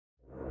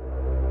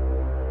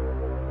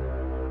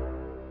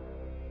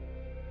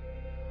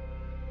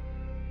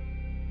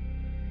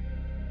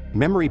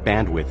Memory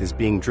bandwidth is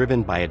being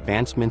driven by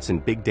advancements in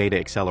big data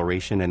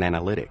acceleration and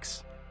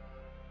analytics,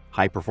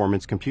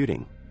 high-performance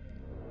computing,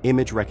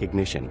 image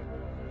recognition,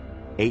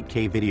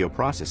 8K video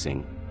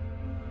processing,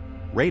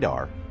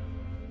 radar,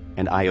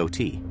 and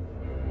IoT.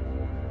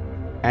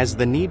 As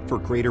the need for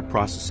greater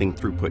processing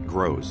throughput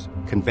grows,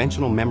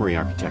 conventional memory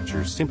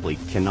architectures simply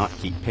cannot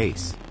keep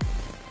pace.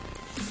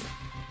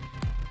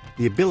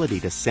 The ability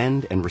to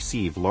send and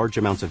receive large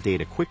amounts of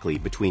data quickly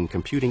between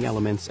computing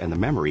elements and the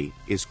memory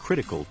is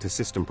critical to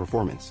system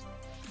performance.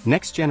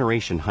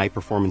 Next-generation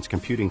high-performance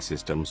computing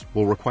systems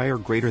will require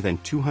greater than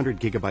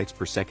 200 gigabytes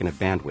per second of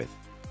bandwidth.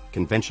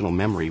 Conventional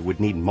memory would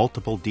need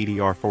multiple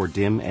DDR4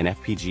 DIMM and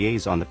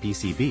FPGAs on the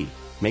PCB,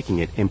 making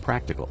it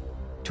impractical.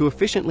 To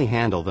efficiently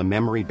handle the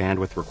memory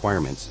bandwidth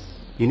requirements,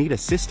 you need a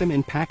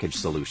system-in-package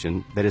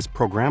solution that is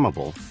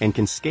programmable and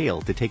can scale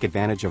to take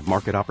advantage of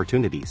market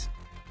opportunities.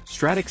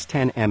 Stratix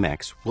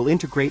 10MX will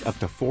integrate up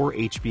to 4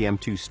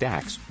 HBM2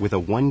 stacks with a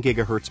 1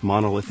 GHz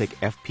monolithic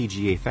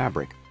FPGA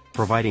fabric,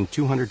 providing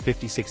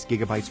 256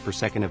 gigabytes per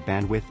second of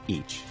bandwidth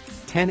each,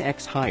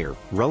 10x higher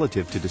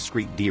relative to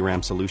discrete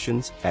DRAM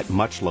solutions at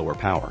much lower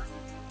power.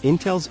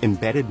 Intel's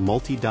embedded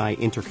multi-die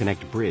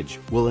interconnect bridge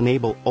will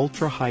enable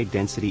ultra-high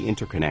density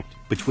interconnect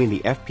between the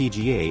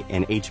FPGA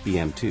and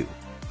HBM2,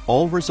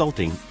 all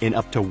resulting in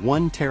up to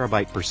 1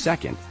 terabyte per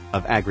second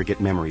of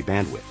aggregate memory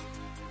bandwidth.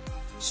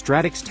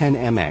 Stratix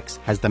 10MX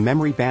has the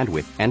memory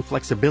bandwidth and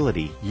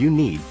flexibility you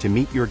need to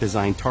meet your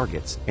design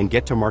targets and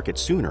get to market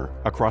sooner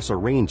across a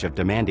range of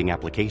demanding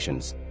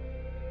applications.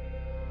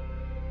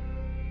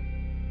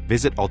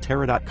 Visit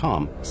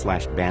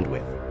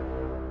altera.com/bandwidth.